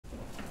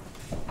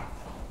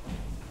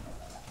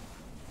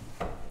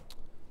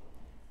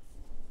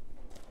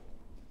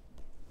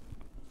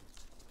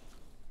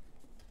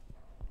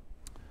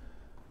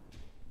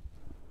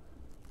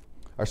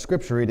Our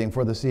scripture reading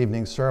for this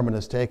evening's sermon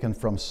is taken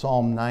from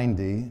Psalm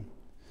 90.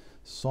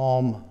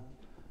 Psalm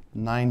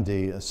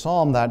 90, a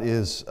psalm that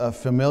is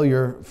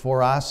familiar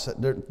for us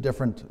at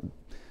different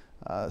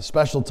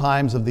special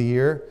times of the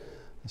year.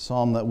 A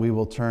psalm that we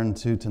will turn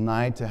to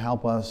tonight to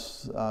help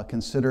us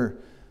consider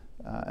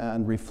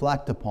and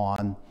reflect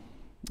upon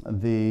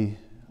the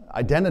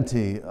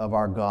identity of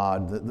our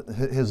God,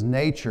 His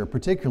nature,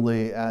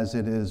 particularly as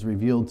it is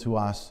revealed to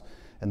us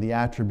in the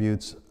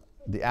attribute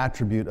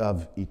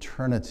of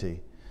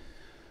eternity.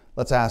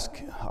 Let's ask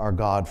our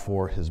God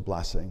for His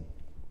blessing.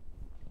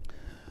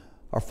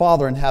 Our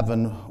Father in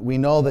heaven, we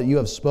know that you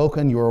have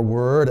spoken your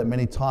word at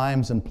many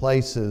times and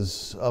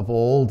places of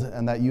old,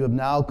 and that you have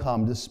now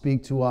come to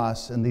speak to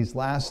us in these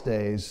last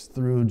days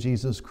through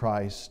Jesus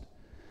Christ.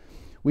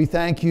 We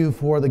thank you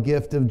for the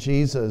gift of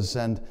Jesus,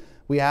 and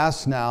we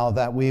ask now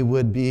that we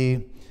would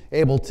be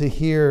able to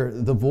hear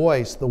the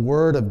voice, the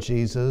word of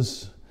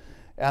Jesus,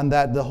 and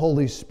that the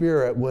Holy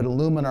Spirit would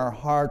illumine our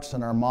hearts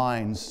and our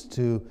minds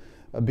to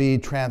be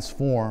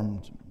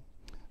transformed,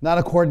 not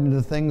according to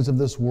the things of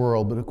this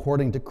world, but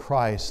according to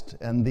Christ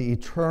and the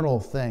eternal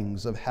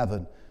things of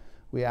heaven.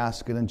 We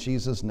ask it in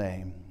Jesus'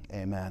 name.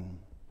 Amen.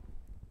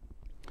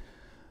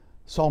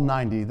 Psalm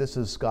 90, this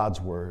is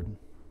God's word.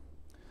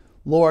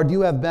 Lord,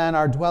 you have been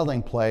our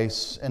dwelling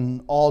place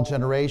in all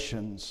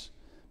generations.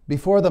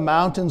 Before the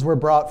mountains were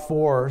brought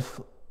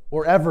forth,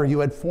 or ever you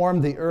had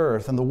formed the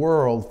earth and the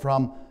world,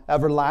 from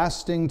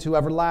everlasting to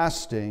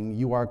everlasting,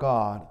 you are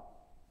God.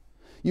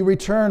 You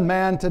return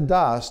man to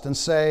dust and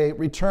say,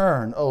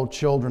 "Return, O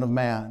children of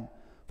man.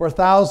 For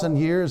 1,000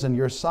 years in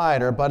your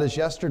sight are but as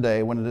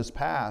yesterday when it is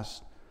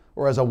past,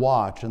 or as a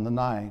watch in the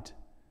night.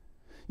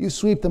 You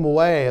sweep them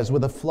away as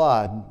with a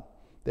flood.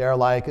 They are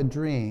like a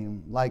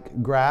dream,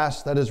 like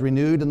grass that is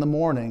renewed in the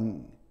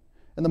morning.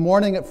 In the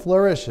morning it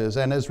flourishes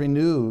and is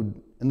renewed.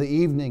 In the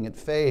evening it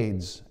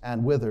fades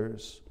and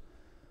withers.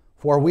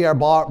 For we are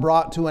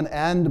brought to an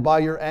end by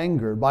your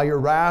anger. By your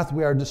wrath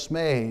we are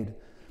dismayed.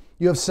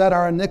 You have set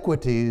our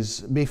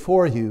iniquities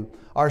before you,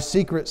 our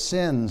secret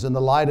sins in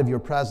the light of your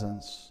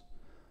presence.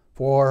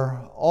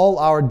 For all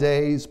our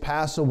days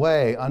pass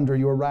away under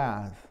your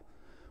wrath.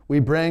 We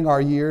bring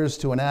our years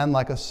to an end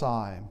like a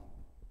sigh.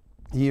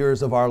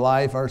 Years of our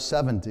life are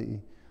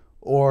 70,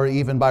 or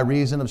even by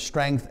reason of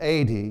strength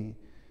 80.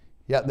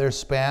 Yet their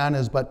span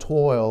is but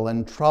toil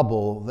and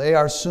trouble. They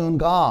are soon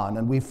gone,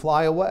 and we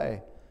fly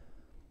away.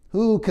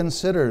 Who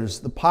considers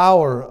the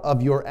power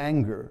of your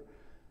anger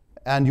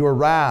and your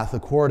wrath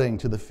according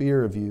to the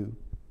fear of you?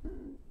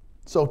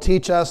 So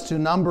teach us to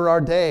number our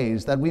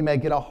days, that we may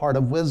get a heart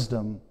of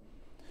wisdom.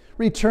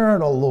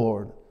 Return, O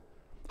Lord.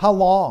 How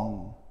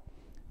long?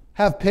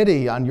 Have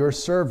pity on your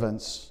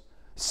servants.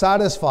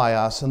 Satisfy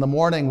us in the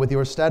morning with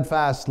your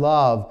steadfast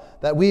love,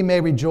 that we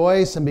may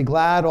rejoice and be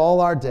glad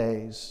all our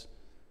days.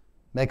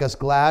 Make us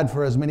glad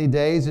for as many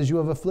days as you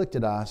have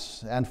afflicted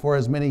us, and for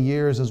as many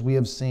years as we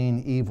have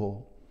seen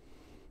evil.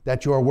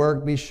 That your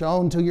work be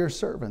shown to your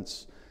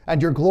servants, and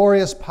your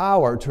glorious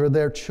power to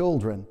their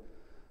children.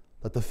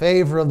 Let the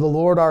favor of the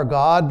Lord our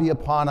God be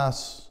upon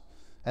us,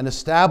 and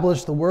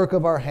establish the work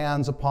of our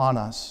hands upon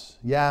us.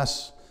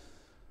 Yes,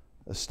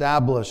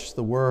 establish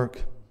the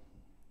work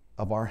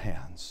of our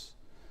hands.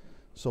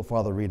 So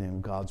far, the reading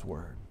of God's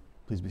word.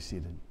 Please be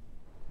seated.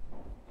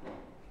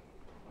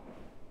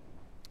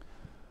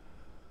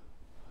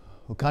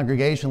 Well,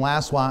 congregation,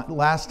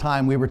 last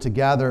time we were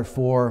together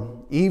for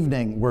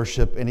evening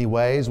worship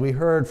anyways, we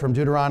heard from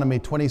Deuteronomy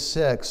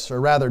 26, or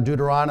rather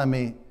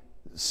Deuteronomy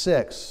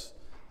 6,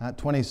 not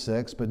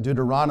 26, but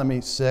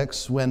Deuteronomy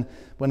 6, when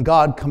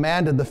God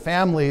commanded the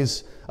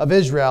families of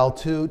Israel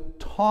to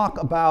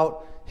talk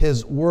about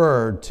His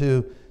word,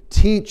 to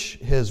teach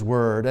His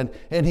word.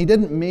 And He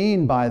didn't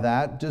mean by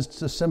that just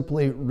to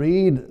simply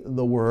read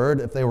the word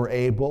if they were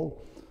able,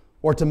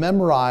 or to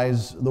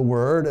memorize the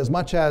word, as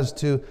much as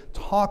to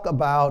talk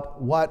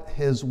about what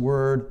His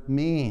word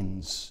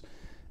means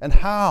and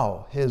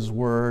how His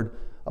word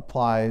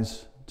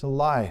applies to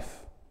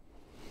life.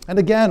 And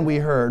again, we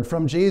heard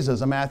from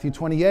Jesus in Matthew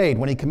 28,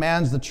 when He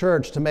commands the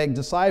church to make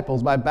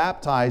disciples by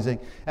baptizing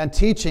and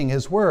teaching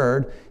His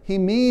word. He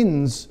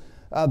means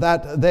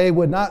that they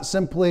would not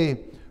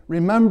simply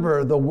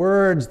remember the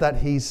words that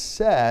He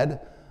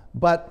said,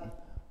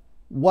 but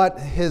what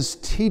His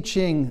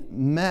teaching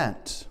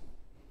meant,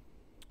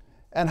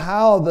 and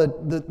how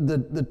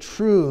the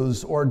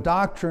truths or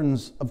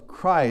doctrines of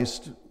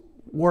Christ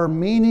were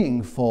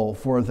meaningful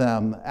for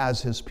them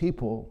as His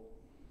people.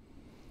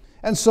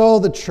 And so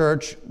the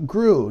church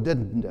grew,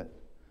 didn't it?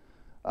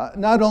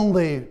 Not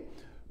only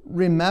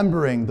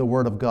remembering the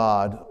Word of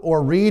God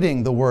or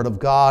reading the Word of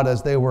God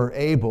as they were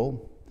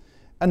able,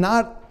 and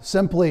not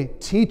simply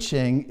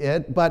teaching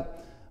it,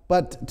 but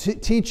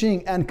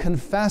teaching and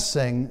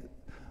confessing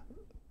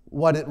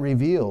what it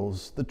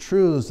reveals, the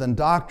truths and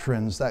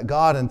doctrines that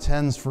God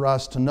intends for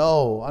us to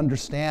know,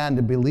 understand,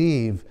 and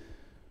believe.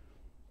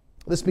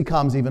 This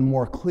becomes even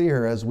more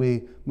clear as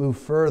we move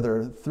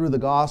further through the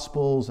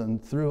Gospels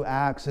and through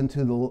Acts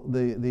into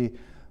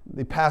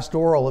the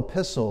pastoral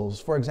epistles.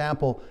 For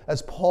example,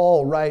 as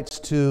Paul writes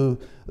to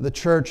the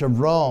church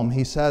of Rome,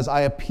 he says,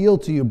 "I appeal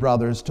to you,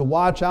 brothers, to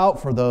watch out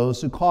for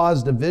those who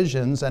cause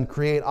divisions and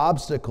create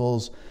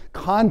obstacles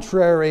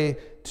contrary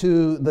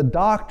to the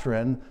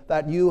doctrine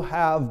that you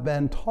have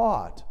been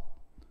taught."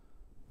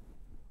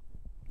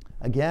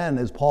 Again,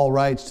 as Paul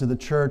writes to the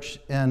church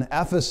in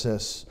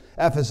Ephesus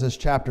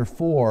chapter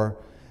 4,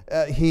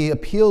 he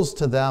appeals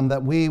to them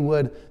that we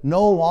would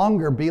no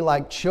longer be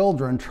like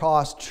children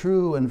tossed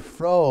to and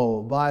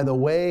fro by the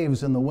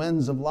waves and the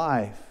winds of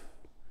life.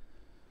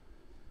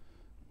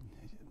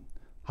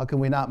 How can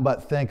we not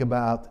but think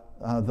about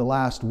the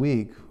last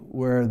week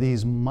where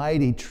these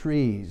mighty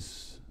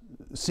trees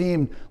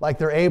seem like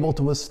they're able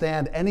to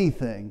withstand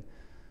anything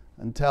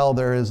until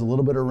there is a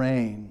little bit of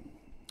rain,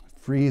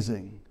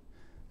 freezing,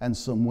 and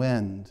some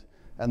wind,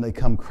 and they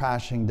come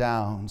crashing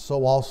down.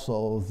 So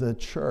also the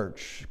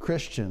church,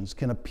 Christians,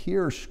 can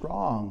appear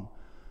strong.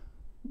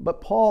 But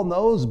Paul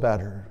knows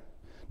better,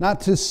 not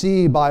to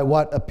see by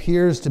what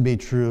appears to be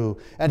true.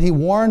 And he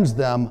warns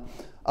them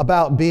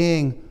about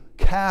being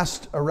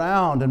cast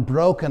around and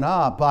broken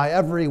up by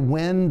every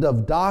wind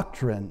of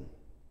doctrine,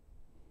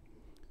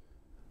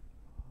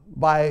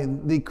 by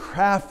the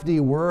crafty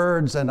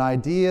words and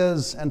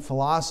ideas and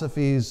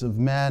philosophies of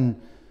men,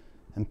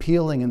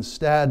 appealing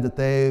instead that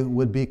they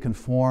would be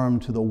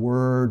conformed to the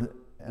word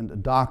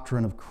and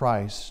doctrine of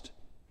Christ.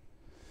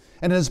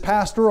 And in his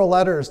pastoral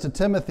letters to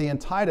Timothy and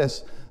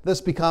Titus,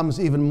 this becomes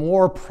even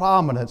more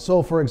prominent.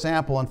 So, for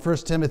example, in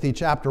 1 Timothy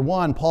chapter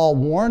 1, Paul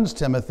warns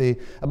Timothy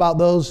about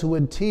those who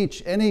would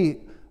teach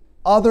any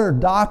other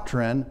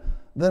doctrine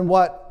than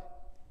what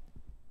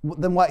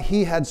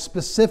he had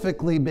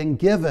specifically been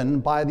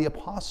given by the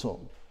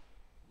apostle.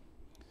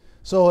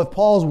 So if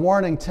Paul's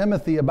warning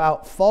Timothy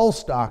about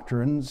false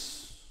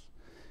doctrines,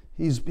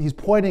 he's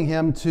pointing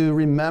him to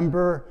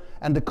remember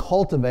and to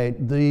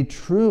cultivate the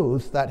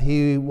truth that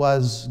he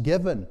was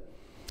given.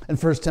 In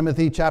 1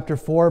 Timothy chapter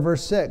 4,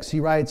 verse 6,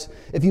 he writes,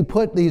 "If you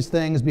put these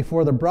things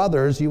before the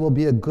brothers, you will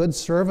be a good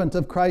servant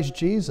of Christ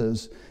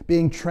Jesus,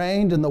 being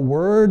trained in the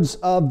words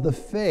of the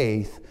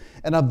faith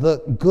and of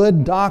the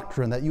good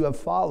doctrine that you have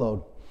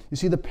followed." You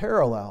see the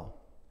parallel.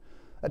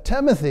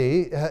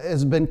 Timothy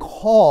has been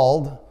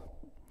called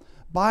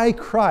by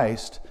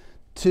Christ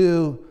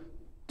to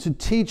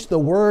teach the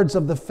words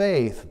of the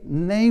faith,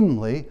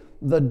 namely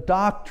the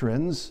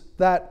doctrines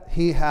that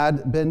he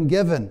had been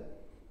given,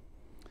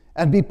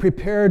 and be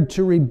prepared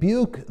to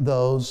rebuke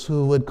those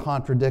who would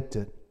contradict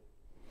it.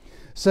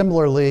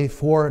 Similarly,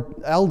 for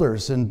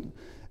elders in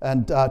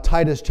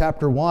Titus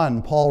chapter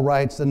 1, Paul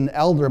writes that an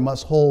elder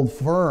must hold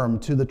firm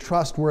to the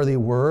trustworthy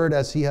word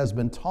as he has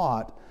been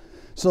taught,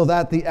 so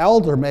that the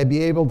elder may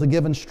be able to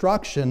give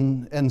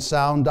instruction in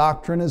sound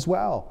doctrine as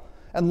well,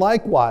 and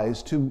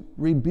likewise to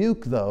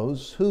rebuke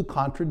those who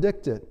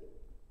contradict it.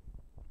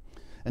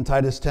 In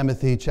Titus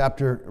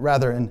chapter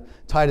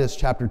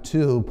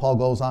 2, Paul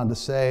goes on to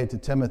say to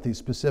Timothy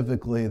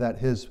specifically that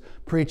his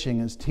preaching,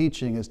 his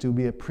teaching is to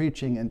be a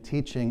preaching and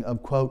teaching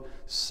of, quote,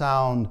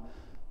 sound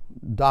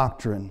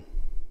doctrine.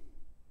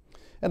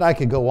 And I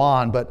could go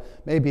on, but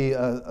maybe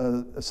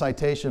a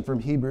citation from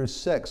Hebrews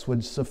 6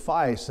 would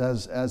suffice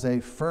as a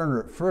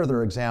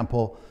further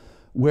example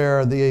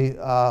where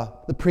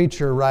the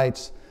preacher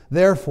writes,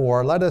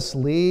 "Therefore, let us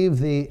leave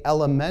the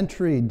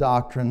elementary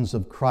doctrines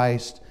of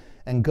Christ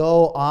and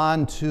go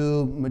on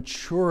to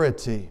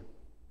maturity."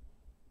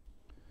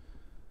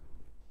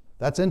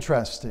 That's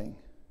interesting.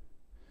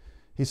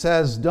 He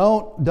says,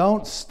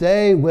 don't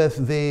stay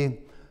with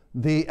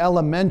the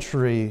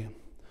elementary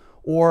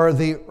or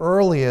the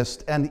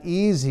earliest and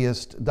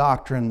easiest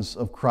doctrines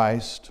of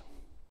Christ.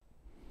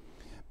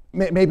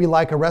 Maybe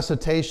like a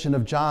recitation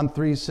of John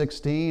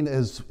 3:16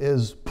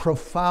 is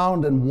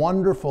profound and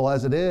wonderful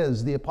as it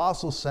is. The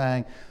apostle's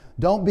saying,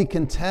 don't be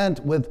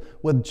content with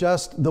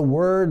just the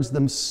words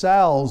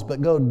themselves,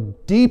 but go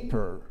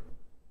deeper.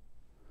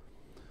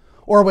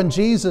 Or when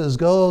Jesus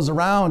goes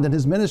around in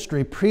his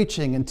ministry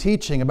preaching and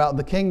teaching about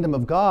the kingdom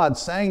of God,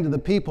 saying to the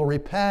people,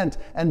 repent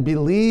and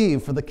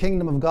believe, for the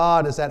kingdom of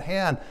God is at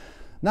hand.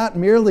 Not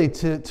merely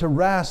to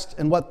rest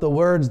in what the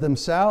words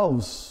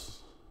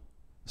themselves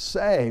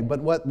say,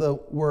 but what the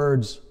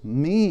words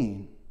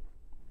mean.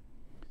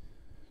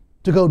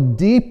 To go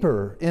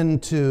deeper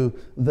into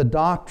the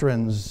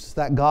doctrines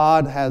that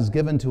God has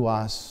given to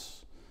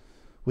us,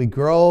 we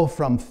grow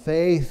from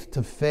faith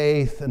to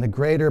faith in a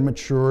greater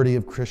maturity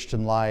of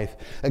Christian life,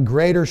 a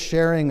greater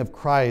sharing of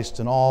Christ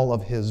and all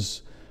of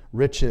his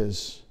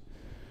riches.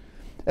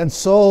 And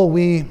so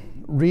we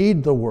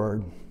read the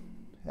Word,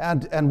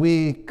 and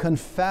we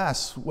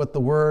confess what the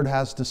Word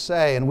has to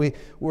say. And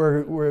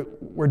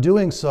we're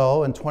doing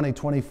so in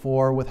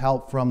 2024 with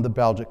help from the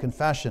Belgic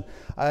Confession.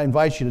 I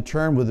invite you to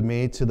turn with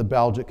me to the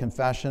Belgic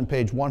Confession,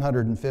 page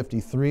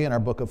 153 in our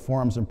book of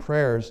Forms and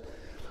Prayers,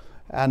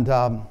 and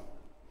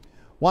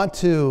want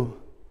to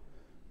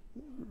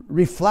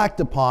reflect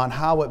upon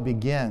how it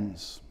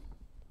begins.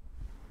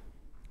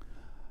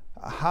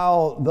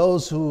 How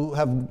those who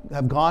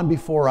have gone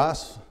before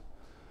us,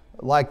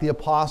 like the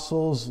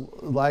apostles,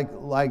 like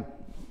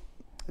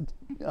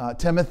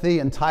Timothy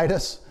and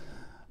Titus,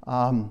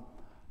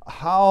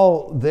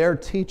 how their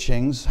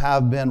teachings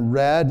have been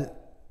read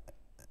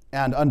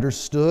and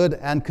understood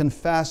and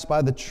confessed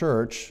by the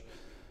church.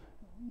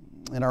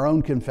 In our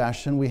own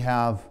confession, we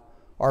have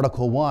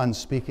Article 1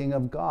 speaking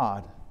of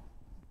God.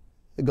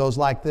 It goes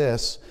like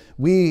this: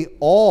 we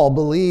all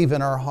believe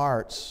in our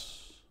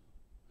hearts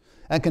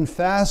and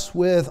confess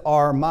with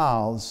our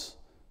mouths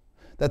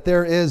that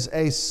there is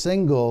a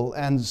single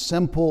and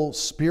simple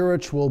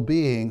spiritual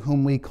being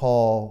whom we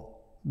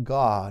call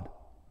God.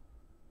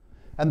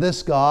 And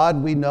this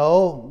God, we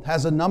know,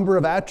 has a number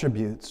of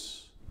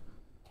attributes.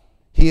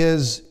 He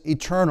is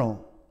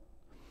eternal,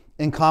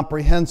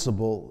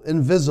 incomprehensible,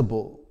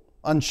 invisible,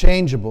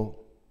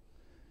 unchangeable,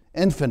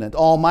 infinite,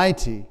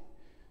 almighty,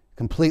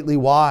 completely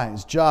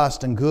wise,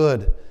 just and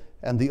good,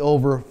 and the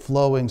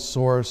overflowing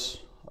source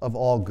of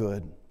all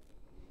good.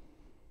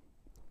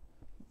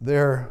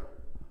 There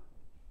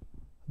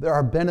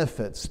are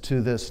benefits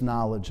to this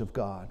knowledge of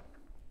God.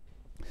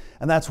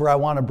 And that's where I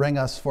want to bring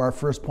us for our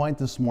first point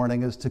this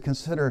morning, is to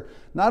consider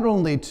not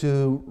only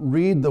to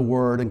read the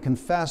Word and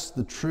confess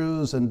the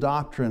truths and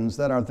doctrines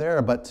that are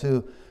there, but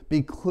to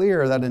be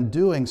clear that in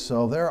doing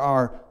so, there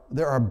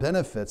are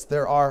benefits,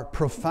 there are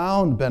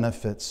profound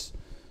benefits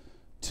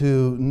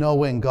to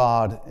knowing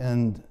God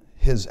and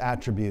His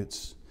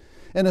attributes.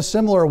 In a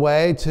similar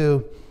way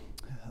to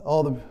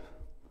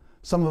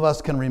some of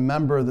us can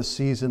remember the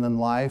season in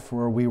life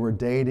where we were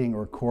dating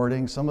or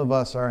courting. Some of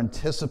us are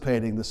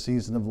anticipating the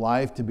season of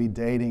life to be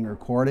dating or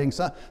courting.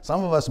 Some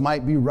of us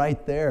might be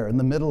right there in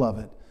the middle of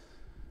it.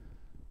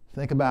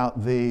 Think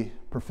about the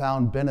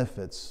profound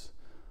benefits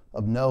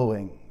of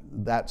knowing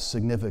that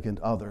significant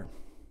other.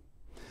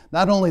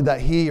 Not only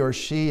that he or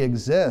she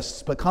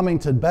exists, but coming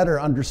to better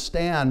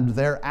understand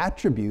their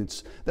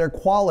attributes, their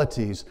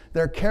qualities,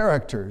 their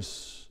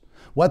characters,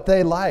 what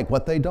they like,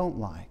 what they don't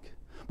like.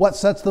 What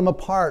sets them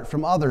apart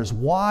from others?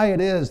 Why it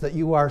is that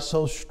you are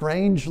so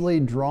strangely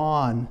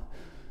drawn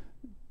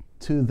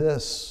to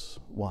this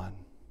one,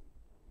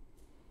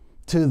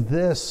 to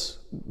this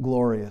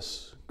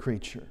glorious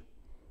creature,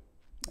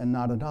 and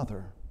not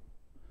another.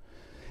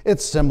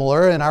 It's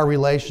similar in our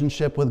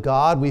relationship with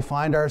God. We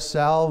find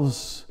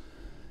ourselves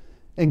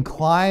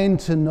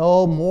inclined to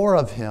know more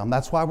of Him.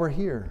 That's why we're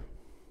here,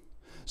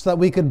 so that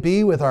we could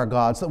be with our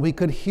God, so that we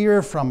could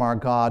hear from our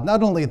God,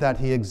 not only that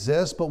He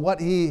exists, but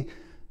what He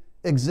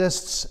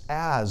exists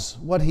as,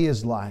 what He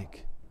is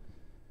like.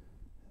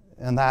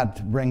 And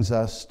that brings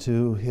us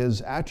to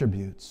His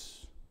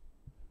attributes.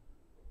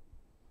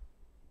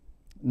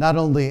 Not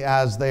only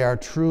as they are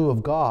true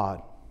of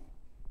God,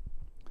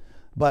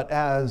 but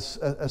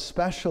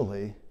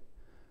especially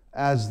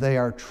as they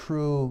are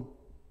true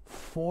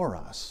for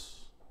us.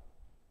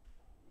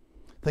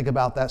 Think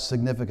about that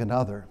significant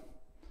other.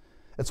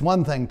 It's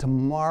one thing to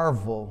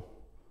marvel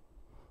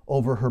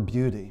over her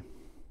beauty.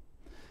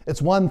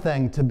 It's one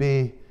thing to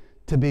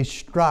be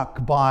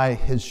struck by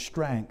his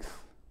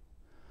strength.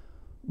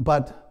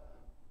 But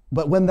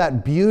when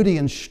that beauty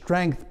and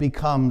strength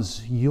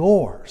becomes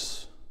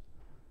yours,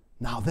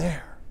 now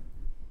there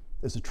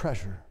is a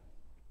treasure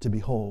to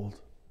behold.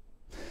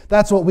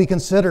 That's what we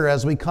consider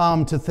as we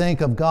come to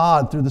think of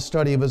God through the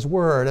study of His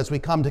Word, as we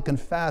come to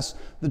confess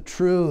the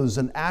truths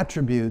and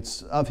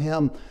attributes of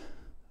Him.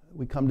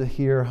 We come to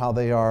hear how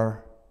they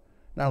are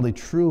not only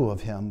true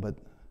of Him, but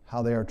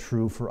how they are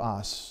true for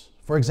us.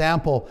 For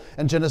example,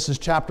 in Genesis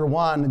chapter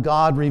 1,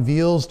 God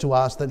reveals to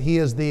us that He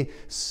is the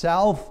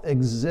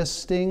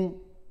self-existing,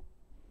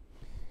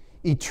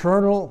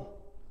 eternal,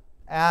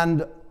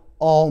 and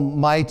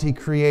almighty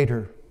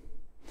Creator.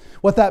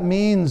 What that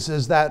means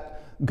is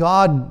that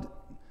God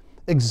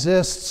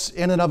exists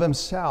in and of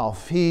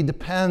Himself. He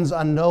depends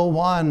on no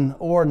one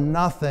or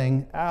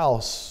nothing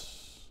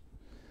else.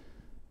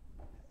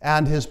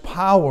 And His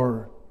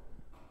power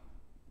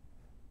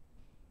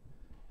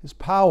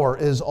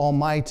is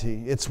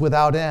almighty. It's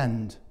without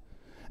end.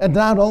 And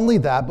not only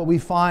that, but we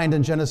find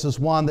in Genesis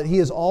 1 that He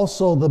is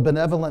also the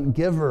benevolent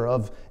giver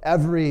of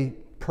every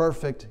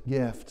perfect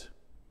gift.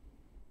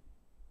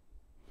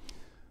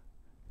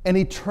 An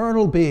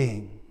eternal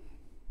being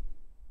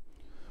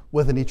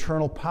with an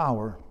eternal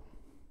power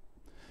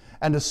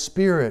and a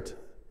spirit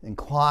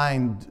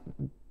inclined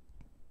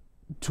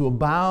to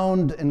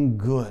abound in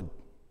good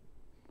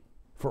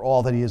for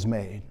all that He has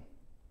made.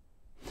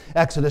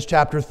 Exodus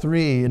chapter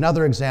 3,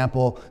 another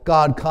example,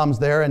 God comes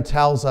there and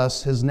tells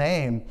us His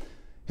name.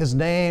 His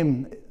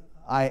name,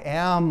 I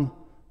am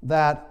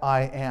that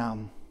I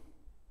am.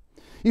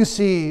 You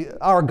see,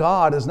 our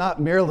God is not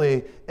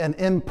merely an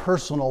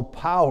impersonal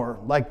power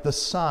like the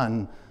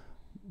sun,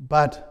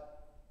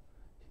 but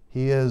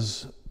He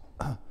is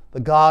the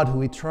God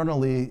who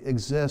eternally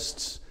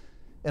exists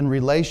in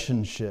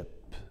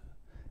relationship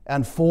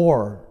and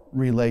for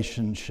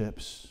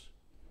relationships.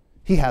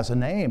 He has a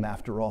name,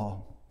 after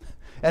all.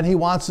 And He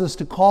wants us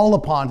to call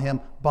upon Him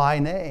by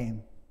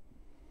name.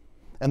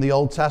 In the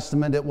Old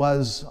Testament, it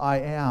was I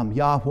am,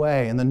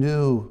 Yahweh. In the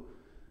New,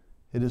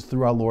 it is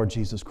through our Lord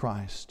Jesus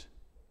Christ.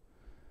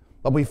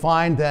 What we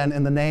find then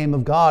in the name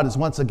of God is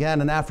once again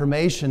an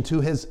affirmation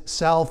to his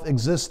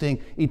self-existing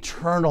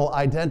eternal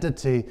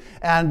identity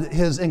and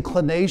his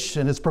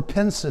inclination, his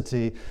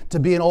propensity to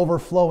be an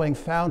overflowing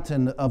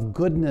fountain of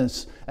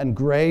goodness and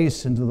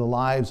grace into the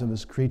lives of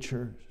his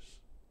creatures.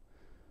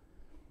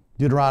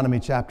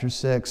 Deuteronomy chapter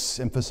 6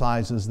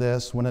 emphasizes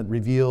this when it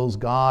reveals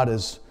God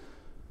as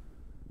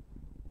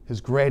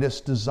his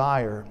greatest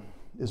desire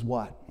is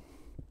what?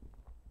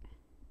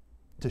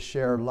 To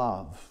share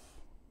love.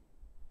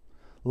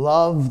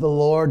 Love the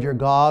Lord your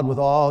God with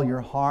all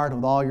your heart,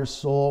 with all your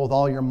soul, with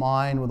all your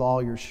mind, with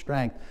all your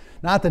strength.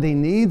 Not that he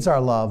needs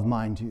our love,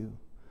 mind you,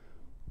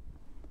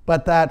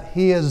 but that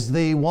he is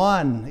the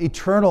one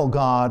eternal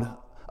God,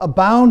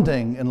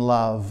 abounding in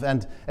love,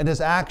 and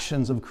his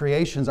actions of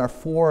creations are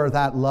for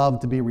that love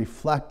to be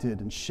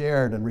reflected and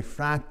shared and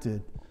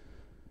refracted.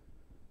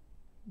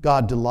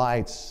 God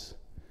delights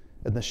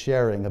in the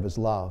sharing of his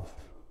love.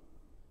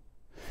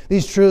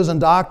 These truths and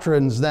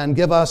doctrines then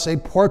give us a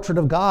portrait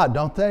of God,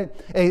 don't they?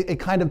 A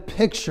kind of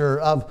picture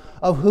of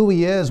who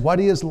he is, what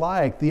he is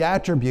like, the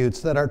attributes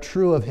that are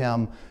true of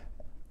him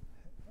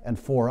and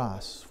for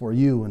us, for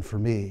you and for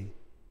me.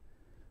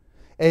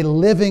 A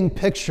living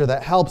picture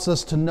that helps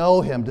us to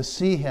know him, to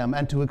see him,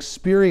 and to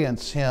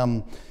experience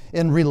him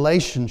in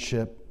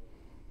relationship.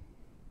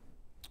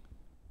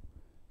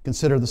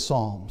 Consider the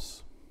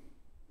Psalms,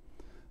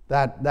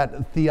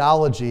 that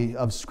theology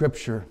of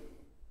Scripture.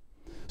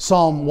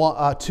 Psalm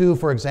 2,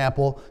 for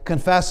example,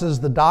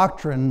 confesses the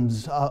doctrine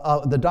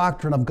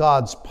of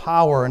God's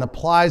power and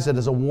applies it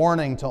as a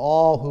warning to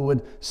all who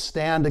would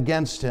stand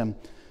against him,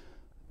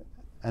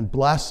 and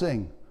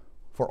blessing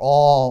for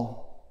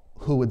all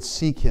who would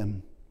seek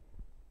him.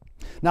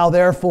 Now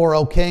therefore,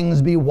 O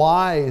kings, be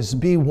wise,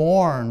 be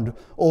warned,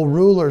 O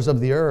rulers of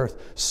the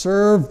earth.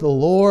 Serve the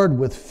Lord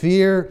with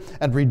fear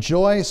and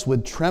rejoice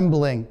with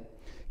trembling.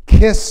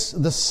 Kiss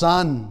the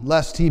Son,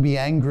 lest he be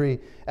angry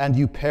and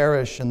you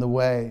perish in the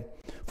way.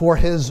 For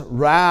his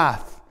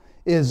wrath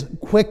is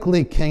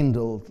quickly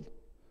kindled.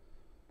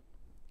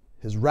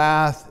 His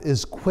wrath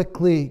is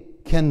quickly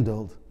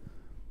kindled.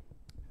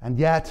 And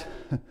yet,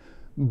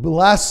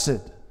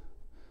 blessed,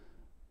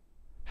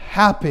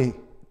 happy,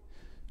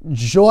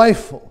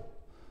 joyful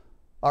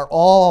are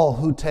all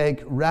who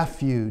take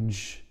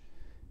refuge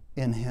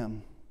in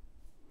him.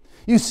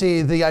 You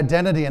see the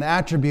identity and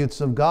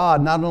attributes of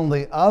God, not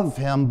only of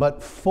him,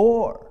 but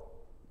for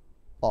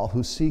all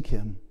who seek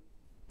him.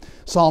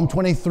 Psalm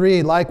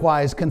 23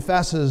 likewise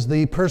confesses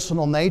the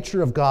personal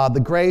nature of God,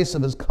 the grace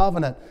of his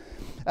covenant,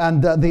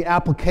 and the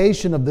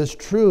application of this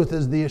truth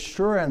is the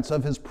assurance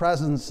of his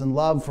presence and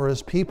love for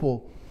his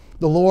people.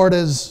 The Lord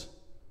is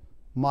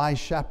my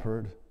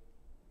shepherd,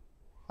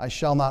 I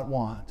shall not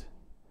want.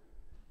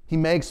 He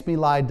makes me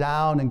lie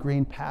down in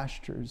green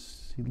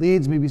pastures. He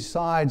leads me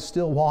beside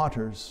still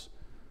waters.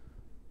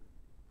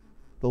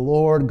 The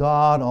Lord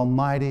God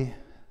Almighty,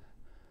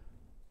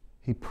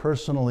 he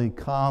personally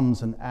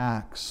comes and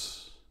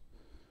acts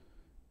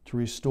to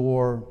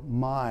restore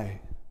my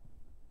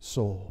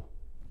soul.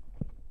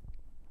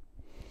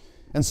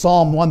 And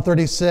Psalm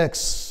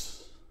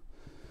 136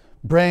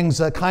 brings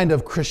a kind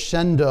of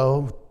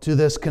crescendo to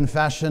this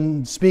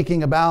confession,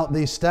 speaking about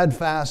the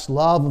steadfast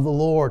love of the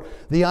Lord,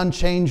 the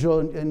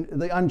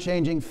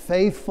unchanging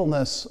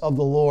faithfulness of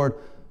the Lord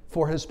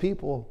for his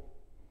people.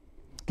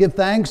 Give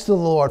thanks to the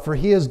Lord, for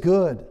he is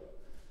good.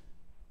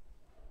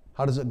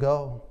 How does it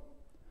go?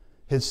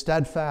 His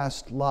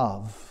steadfast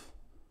love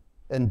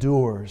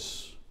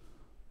endures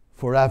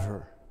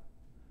forever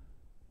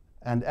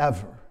and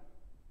ever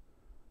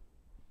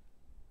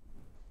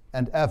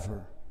and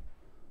ever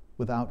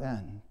without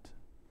end.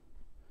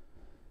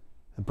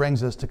 It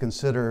brings us to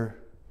consider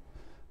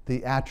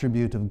the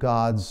attribute of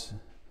God's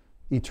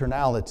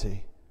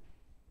eternality.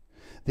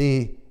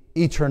 The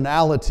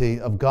eternality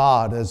of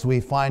God as we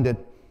find it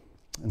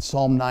in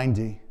Psalm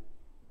 90.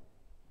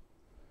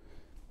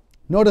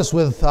 Notice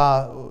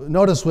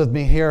with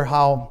me here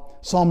how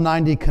Psalm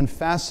 90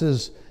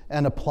 confesses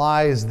and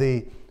applies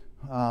the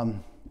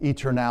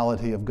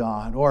eternality of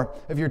God. Or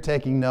if you're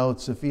taking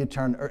notes, if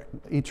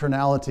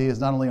eternality is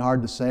not only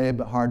hard to say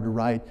but hard to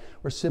write,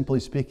 we're simply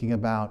speaking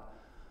about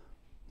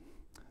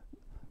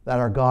that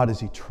our God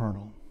is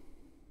eternal.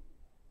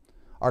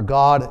 Our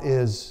God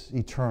is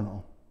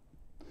eternal.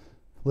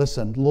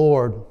 Listen,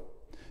 Lord,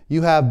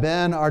 you have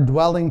been our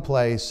dwelling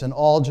place in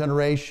all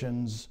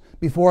generations.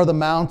 Before the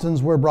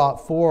mountains were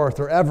brought forth,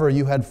 or ever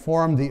you had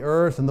formed the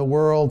earth and the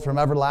world, from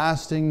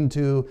everlasting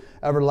to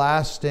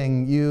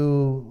everlasting,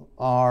 you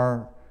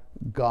are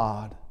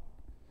God.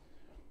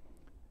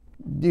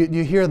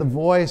 You hear the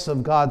voice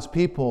of God's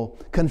people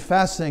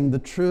confessing the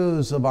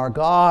truths of our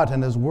God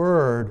and his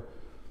word.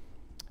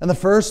 In the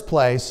first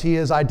place, he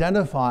is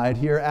identified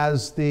here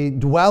as the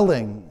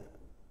dwelling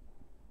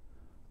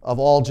of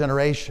all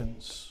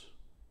generations.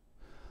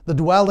 The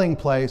dwelling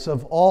place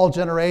of all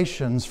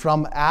generations,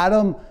 from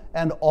Adam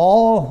and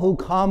all who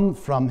come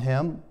from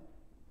him,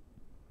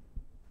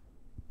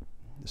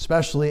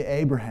 especially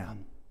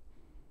Abraham,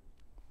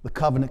 the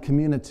covenant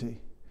community.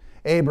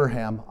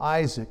 Abraham,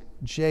 Isaac,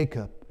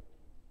 Jacob,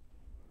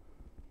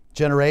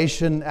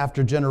 Generation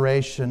after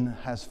generation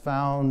has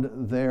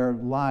found their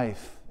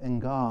life in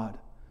God.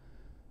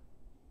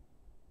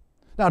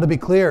 Now, to be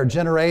clear,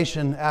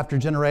 generation after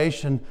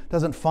generation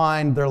doesn't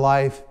find their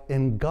life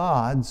in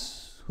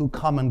gods who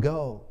come and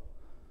go.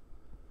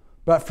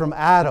 But from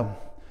Adam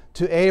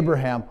to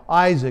Abraham,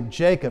 Isaac,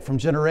 Jacob, from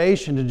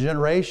generation to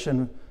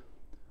generation,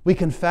 we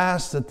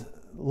confess that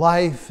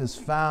life is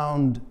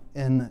found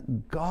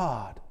in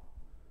God,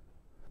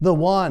 the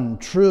one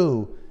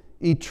true,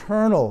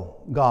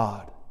 eternal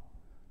God,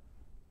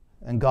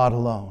 and God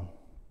alone.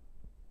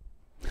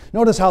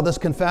 Notice how this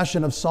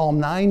confession of Psalm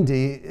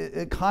 90,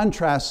 it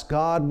contrasts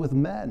God with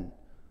men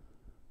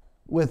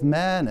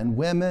and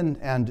women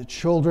and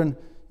children.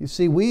 You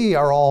see, we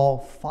are all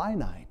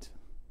finite.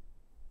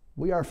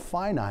 We are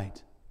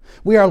finite.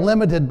 We are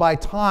limited by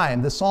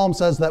time. The psalm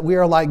says that we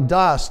are like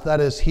dust that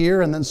is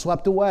here and then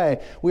swept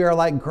away. We are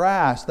like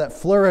grass that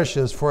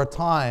flourishes for a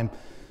time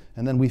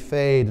and then we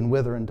fade and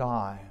wither and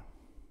die.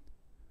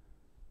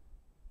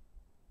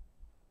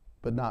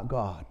 But not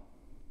God.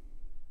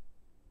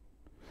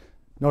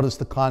 Notice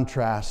the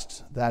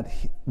contrast that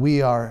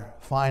we are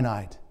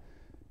finite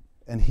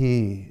and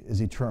He is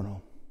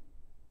eternal.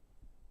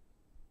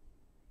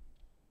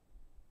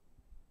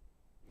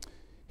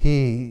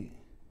 He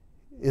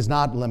is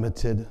not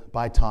limited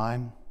by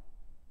time.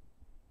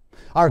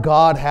 Our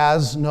God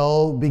has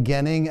no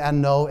beginning and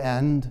no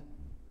end.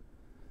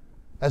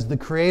 As the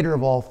creator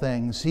of all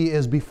things, He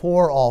is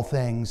before all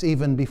things,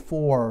 even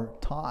before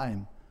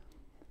time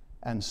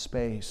and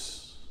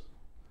space.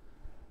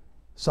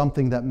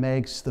 Something that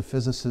makes the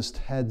physicist's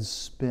heads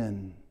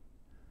spin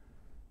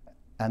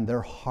and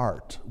their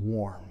heart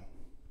warm.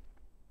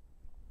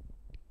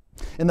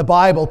 In the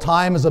Bible,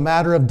 time is a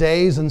matter of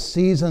days and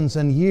seasons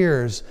and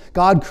years.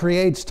 God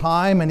creates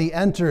time and He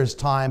enters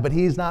time, but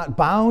He's not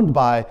bound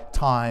by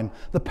time.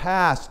 The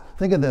past,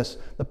 think of this,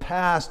 the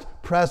past,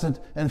 present,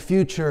 and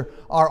future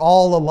are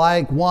all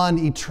alike one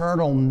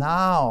eternal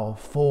now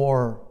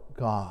for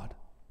God.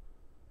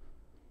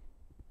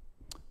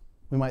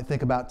 We might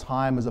think about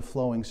time as a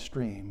flowing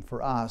stream.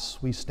 For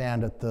us, we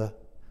stand on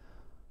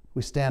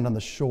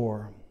the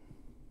shore.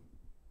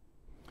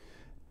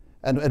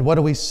 And what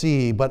do we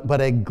see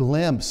but a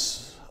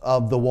glimpse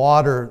of the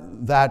water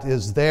that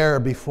is there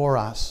before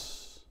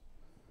us,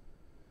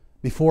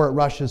 before it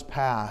rushes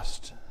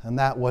past, and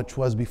that which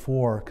was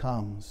before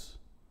comes.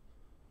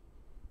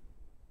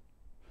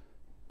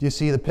 Do you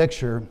see the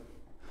picture?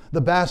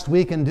 The best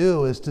we can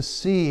do is to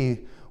see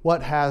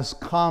what has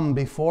come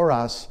before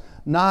us,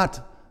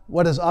 not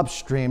what is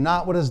upstream,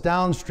 not what is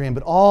downstream,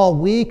 but all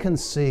we can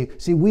see.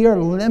 See, we are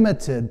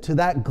limited to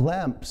that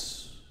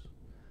glimpse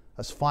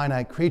as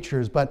finite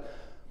creatures, but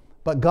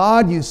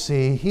God, you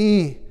see,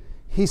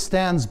 He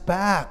stands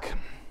back.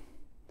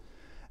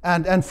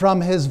 And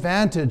from His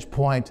vantage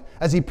point,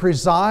 as He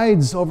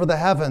presides over the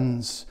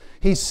heavens,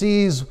 He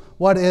sees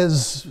what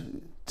is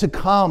to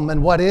come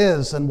and what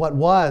is and what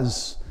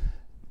was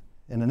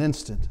in an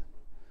instant,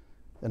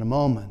 in a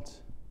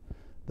moment.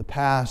 The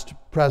past,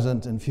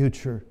 present, and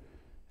future,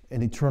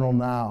 and eternal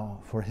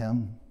now for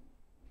Him.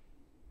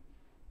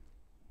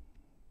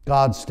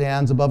 God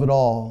stands above it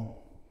all,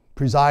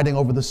 presiding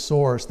over the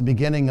source, the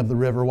beginning of the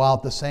river, while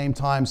at the same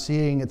time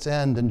seeing its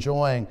end,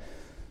 enjoying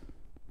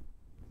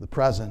the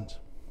present.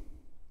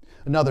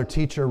 Another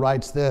teacher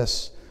writes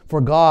this: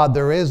 for God,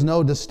 there is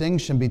no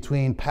distinction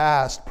between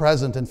past,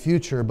 present, and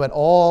future, but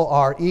all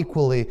are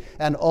equally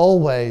and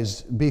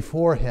always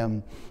before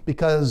Him,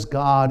 because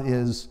God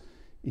is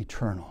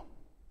eternal.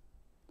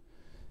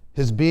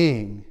 His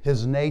being,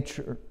 His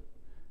nature,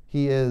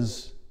 He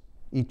is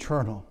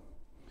eternal.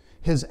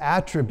 His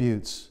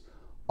attributes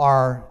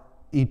are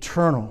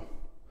eternal,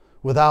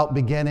 without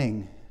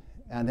beginning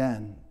and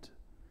end.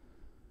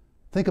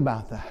 Think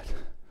about that.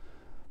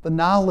 The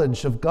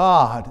knowledge of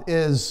God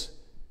is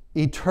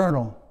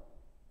eternal.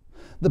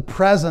 The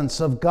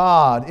presence of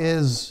God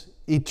is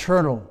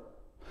eternal.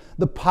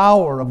 The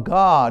power of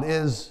God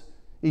is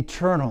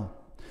eternal.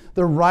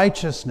 The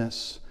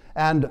righteousness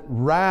and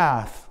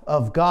wrath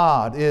of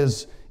God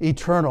is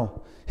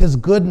eternal. His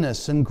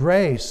goodness and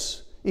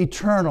grace,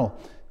 eternal.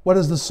 What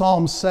does the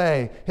psalm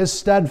say? His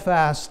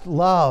steadfast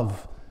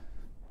love,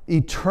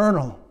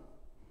 eternal.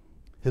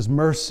 His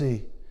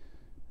mercy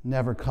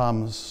never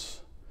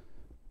comes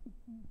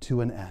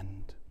to an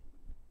end.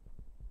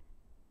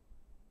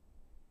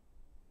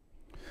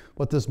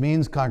 What this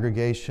means,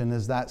 congregation,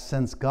 is that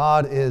since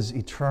God is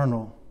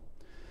eternal,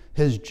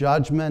 His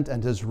judgment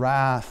and His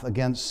wrath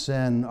against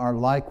sin are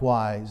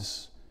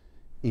likewise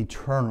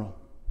eternal.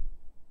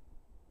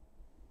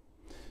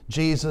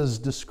 Jesus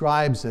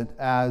describes it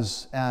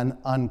as an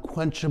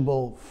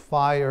unquenchable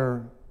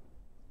fire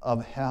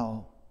of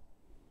hell.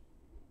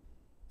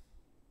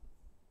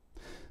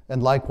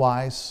 And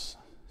likewise,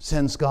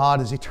 since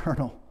God is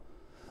eternal,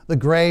 the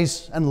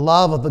grace and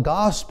love of the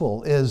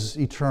gospel is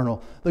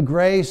eternal. The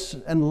grace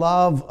and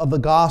love of the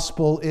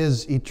gospel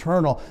is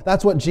eternal.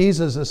 That's what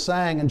Jesus is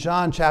saying in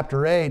John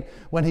chapter 8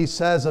 when He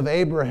says of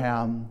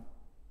Abraham,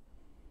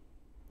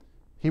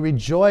 he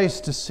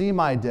rejoiced to see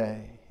my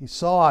day. He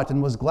saw it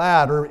and was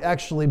glad, or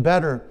actually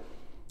better,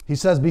 he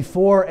says,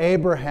 before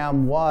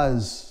Abraham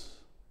was,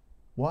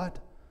 what?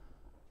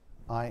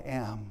 I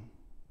am.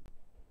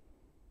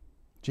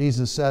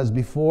 Jesus says,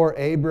 before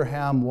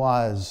Abraham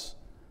was,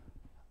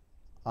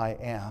 I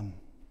am.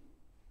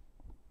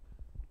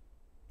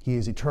 He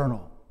is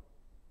eternal.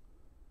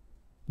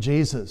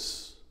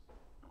 Jesus,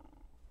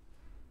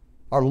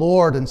 our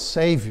Lord and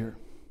Savior.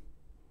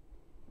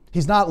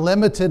 He's not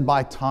limited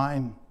by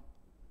time.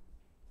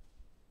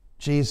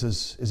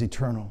 Jesus is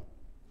eternal.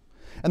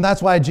 And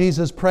that's why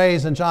Jesus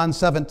prays in John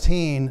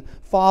 17,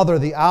 Father,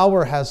 the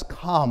hour has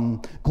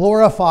come.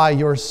 Glorify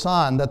your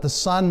Son, that the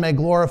Son may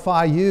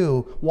glorify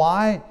you.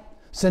 Why?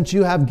 Since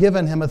you have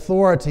given him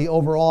authority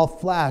over all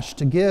flesh,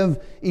 to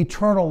give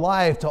eternal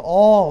life to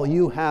all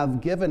you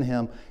have given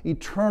him.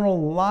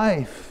 Eternal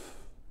life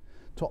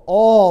to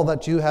all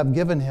that you have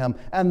given him.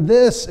 And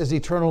this is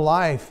eternal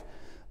life,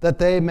 that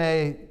they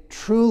may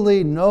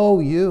truly know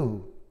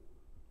you,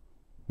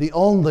 the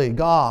only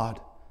God,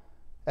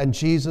 and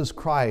Jesus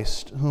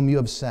Christ, whom you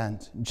have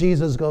sent.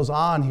 Jesus goes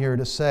on here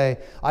to say,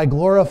 I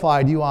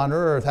glorified you on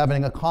earth,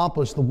 having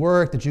accomplished the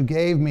work that you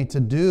gave me to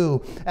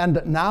do.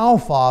 And now,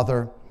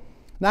 Father,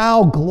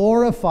 now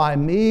glorify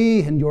me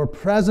in your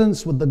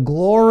presence with the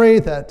glory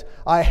that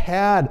I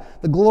had,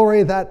 the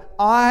glory that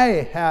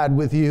I had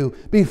with you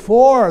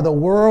before the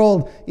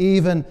world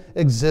even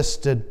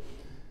existed.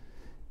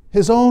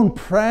 His own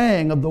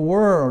praying of the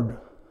Word,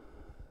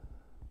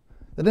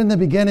 that in the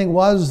beginning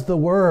was the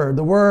Word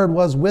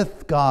was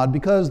with God,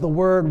 because the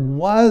Word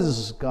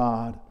was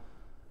God.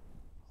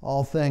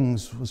 All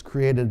things was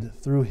created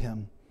through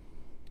him.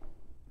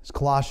 As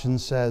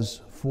Colossians says,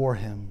 for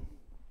him.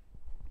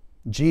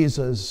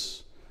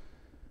 Jesus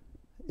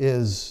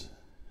is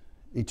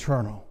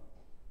eternal.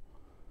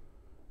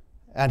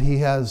 And he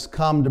has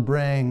come to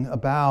bring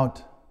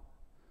about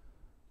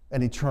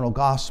an eternal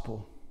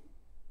gospel.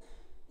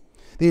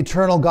 The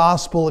eternal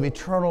gospel of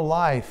eternal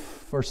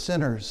life for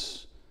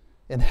sinners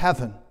in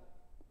heaven.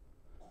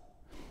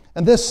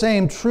 And this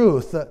same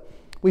truth,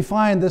 we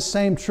find this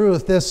same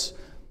truth, this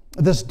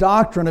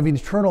doctrine of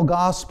eternal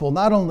gospel,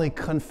 not only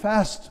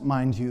confessed,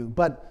 mind you,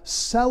 but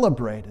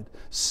celebrated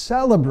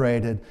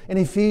in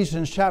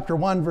Ephesians chapter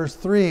 1, verse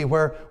 3,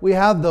 where we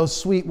have those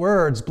sweet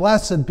words,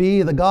 blessed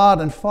be the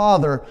God and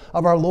Father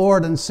of our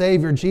Lord and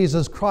Savior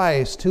Jesus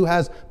Christ, who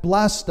has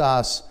blessed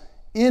us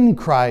in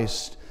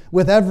Christ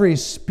with every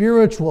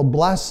spiritual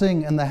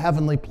blessing in the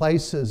heavenly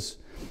places,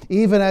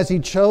 even as he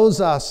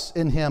chose us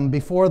in him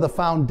before the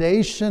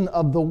foundation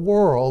of the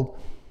world,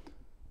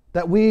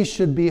 that we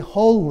should be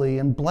holy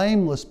and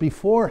blameless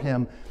before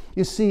him.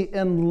 You see,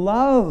 in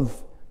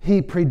love,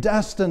 he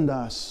predestined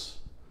us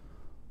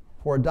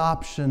for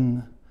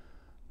adoption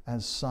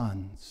as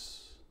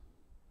sons,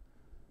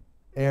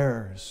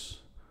 heirs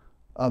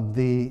of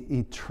the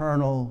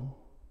eternal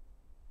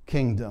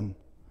kingdom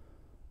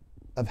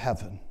of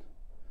heaven,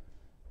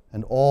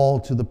 and all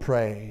to the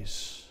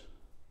praise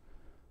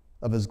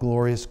of his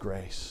glorious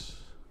grace.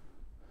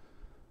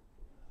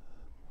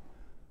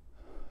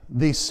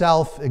 The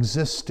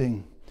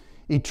self-existing,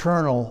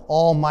 eternal,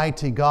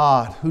 almighty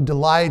God, who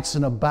delights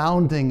in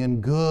abounding in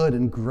good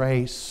and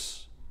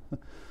grace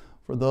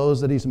for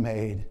those that he's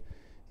made,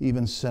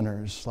 even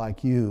sinners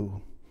like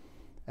you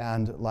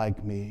and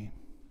like me.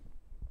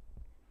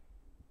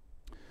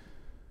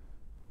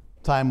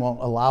 Time won't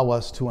allow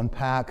us to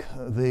unpack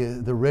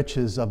the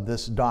riches of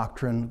this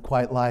doctrine,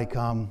 quite like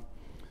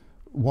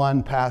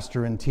one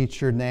pastor and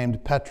teacher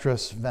named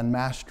Petrus van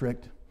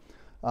Maastricht.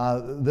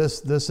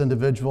 This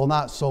individual,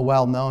 not so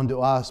well known to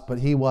us, but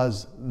he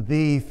was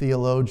the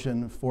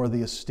theologian for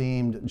the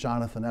esteemed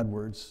Jonathan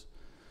Edwards.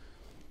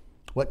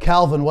 What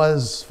Calvin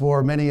was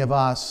for many of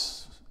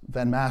us,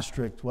 Van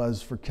Maastricht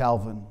was for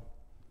Calvin.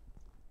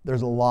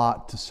 There's a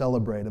lot to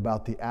celebrate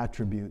about the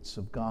attributes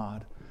of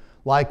God.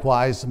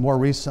 Likewise, more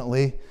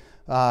recently,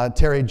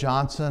 Terry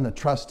Johnson, a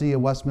trustee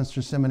of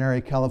Westminster Seminary,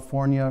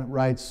 California,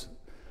 writes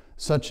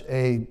such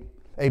a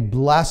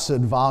blessed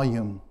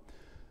volume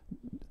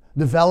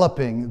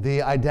developing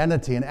the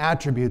identity and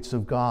attributes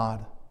of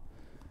God.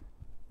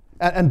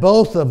 And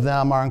both of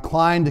them are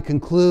inclined to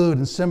conclude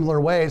in similar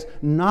ways,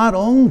 not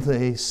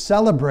only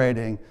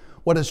celebrating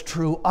what is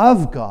true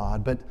of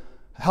God, but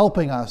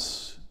helping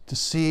us to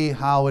see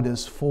how it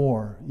is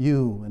for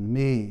you and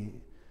me,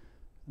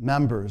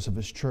 members of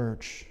his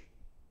church.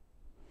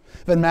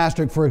 Van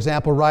Maastricht, for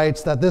example,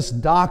 writes that this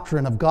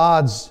doctrine of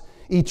God's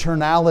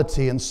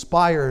eternality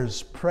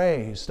inspires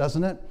praise,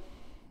 doesn't it?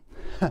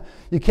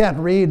 You can't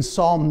read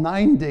Psalm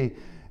 90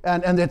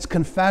 and its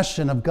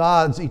confession of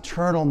God's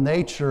eternal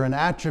nature and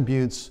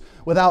attributes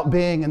without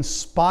being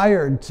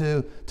inspired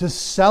to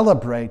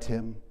celebrate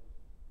him.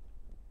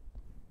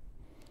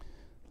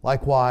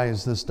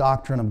 Likewise, this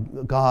doctrine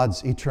of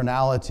God's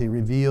eternality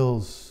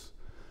reveals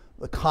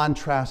the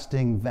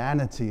contrasting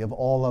vanity of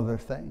all other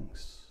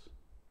things.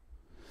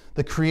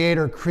 The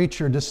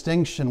creator-creature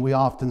distinction, we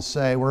often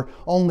say, where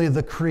only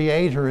the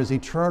creator is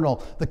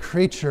eternal, the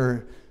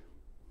creature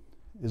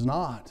is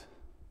not.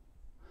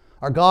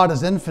 Our God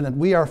is infinite.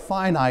 We are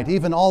finite.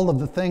 Even all of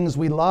the things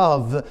we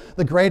love,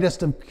 the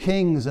greatest of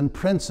kings and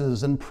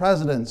princes and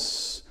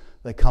presidents,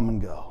 they come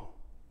and go.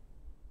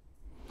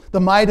 The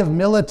might of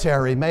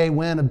military may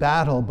win a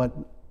battle, but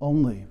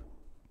only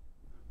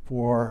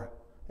for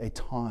a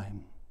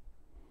time.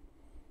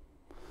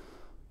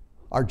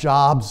 Our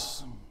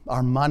jobs,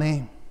 our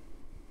money,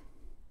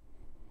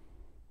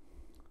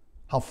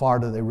 how far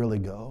do they really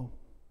go?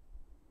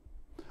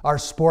 Our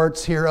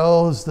sports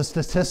heroes, the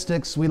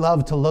statistics we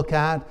love to look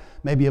at,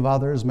 maybe of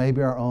others,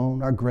 maybe our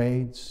own, our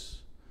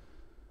grades.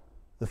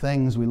 The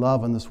things we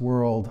love in this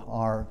world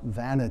are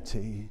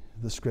vanity,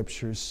 the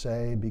scriptures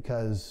say,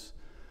 because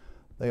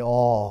they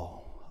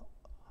all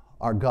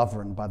are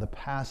governed by the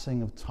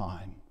passing of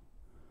time.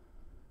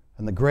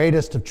 And the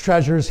greatest of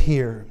treasures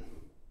here,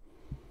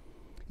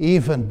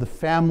 even the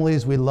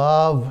families we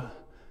love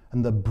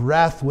and the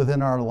breath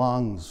within our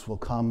lungs, will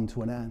come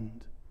to an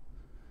end.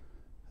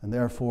 And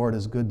therefore it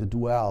is good to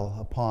dwell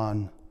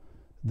upon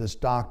this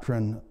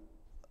doctrine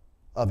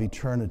of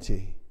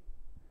eternity,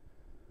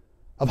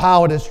 of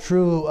how it is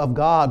true of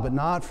God, but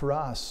not for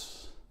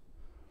us,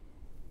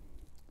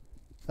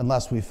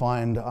 unless we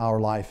find our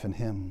life in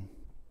Him.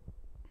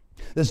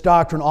 This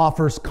doctrine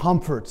offers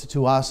comfort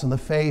to us in the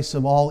face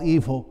of all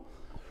evil,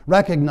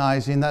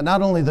 recognizing that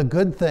not only the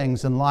good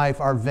things in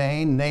life are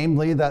vain,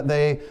 namely that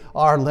they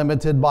are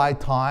limited by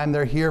time,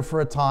 they're here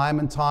for a time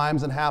and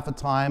times and half a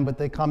time, but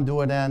they come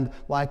to an end.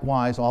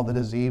 Likewise, all that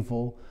is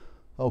evil.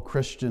 O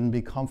Christian,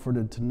 be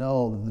comforted to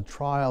know that the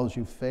trials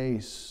you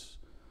face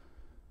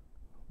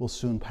will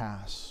soon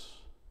pass.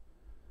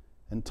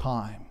 In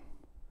time,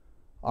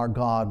 our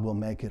God will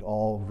make it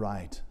all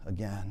right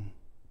again.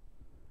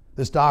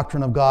 This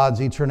doctrine of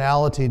God's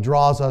eternality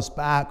draws us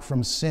back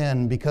from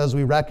sin because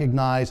we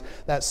recognize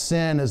that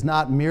sin is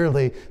not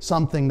merely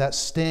something that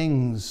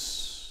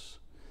stings,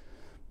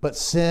 but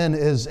sin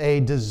is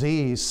a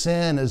disease.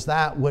 Sin is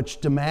that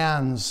which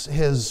demands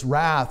His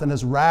wrath, and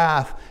His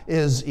wrath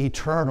is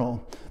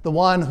eternal. The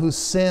one who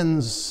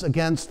sins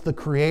against the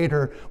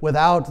Creator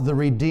without the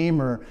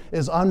Redeemer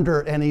is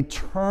under an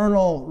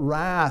eternal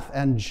wrath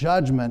and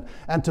judgment.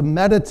 And to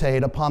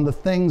meditate upon the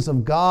things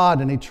of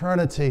God in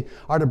eternity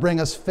are to bring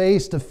us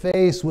face to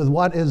face with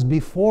what is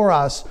before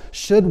us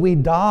should we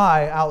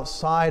die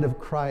outside of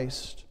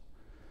Christ.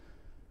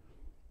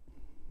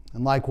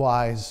 And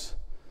likewise,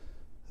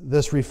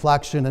 this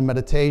reflection and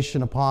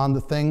meditation upon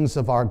the things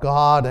of our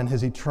God and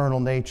His eternal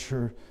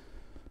nature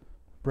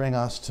bring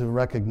us to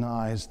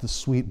recognize the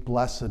sweet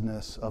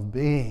blessedness of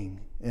being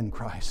in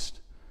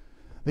Christ,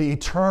 the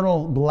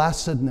eternal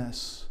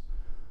blessedness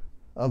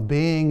of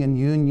being in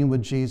union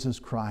with Jesus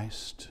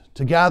Christ,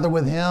 together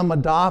with Him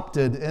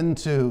adopted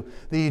into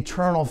the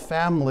eternal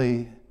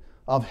family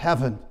of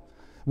heaven,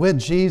 with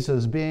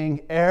Jesus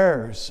being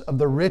heirs of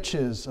the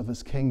riches of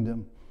His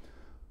kingdom.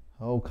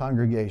 Oh,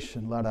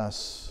 congregation, let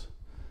us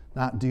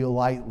not deal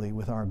lightly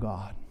with our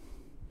God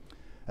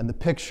and the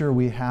picture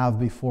we have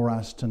before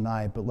us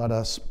tonight, but let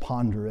us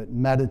ponder it,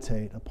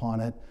 meditate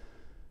upon it,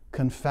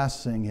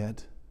 confessing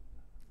it,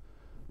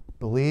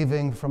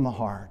 believing from the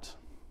heart,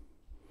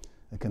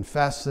 and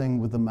confessing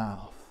with the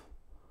mouth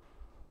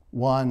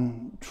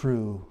one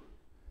true,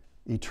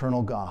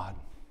 eternal God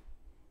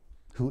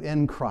who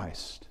in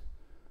Christ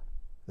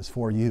is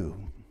for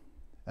you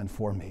and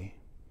for me.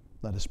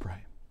 Let us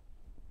pray.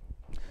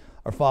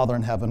 Our Father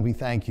in heaven, we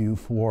thank You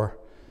for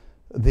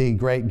the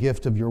great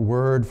gift of Your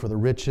word, for the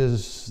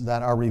riches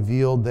that are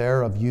revealed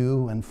there of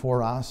You and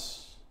for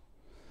us.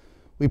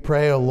 We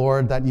pray, O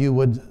Lord, that You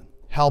would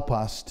help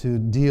us to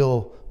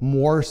deal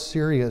more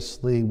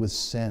seriously with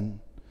sin,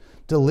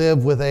 to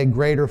live with a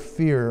greater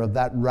fear of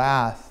that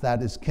wrath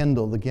that is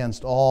kindled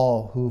against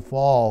all who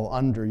fall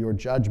under Your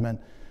judgment,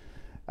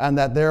 and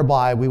that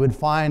thereby we would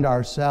find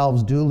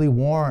ourselves duly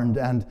warned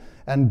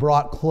and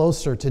brought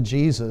closer to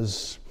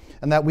Jesus,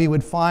 and that we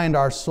would find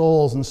our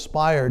souls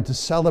inspired to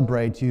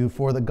celebrate You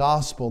for the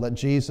gospel that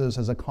Jesus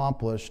has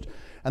accomplished,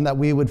 and that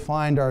we would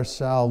find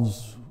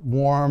ourselves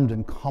warmed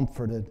and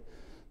comforted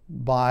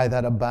by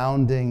that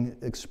abounding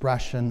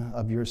expression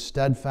of Your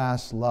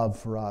steadfast love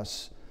for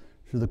us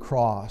through the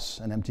cross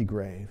and empty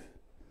grave.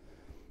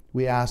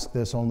 We ask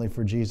this only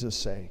for Jesus'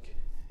 sake.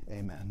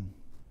 Amen.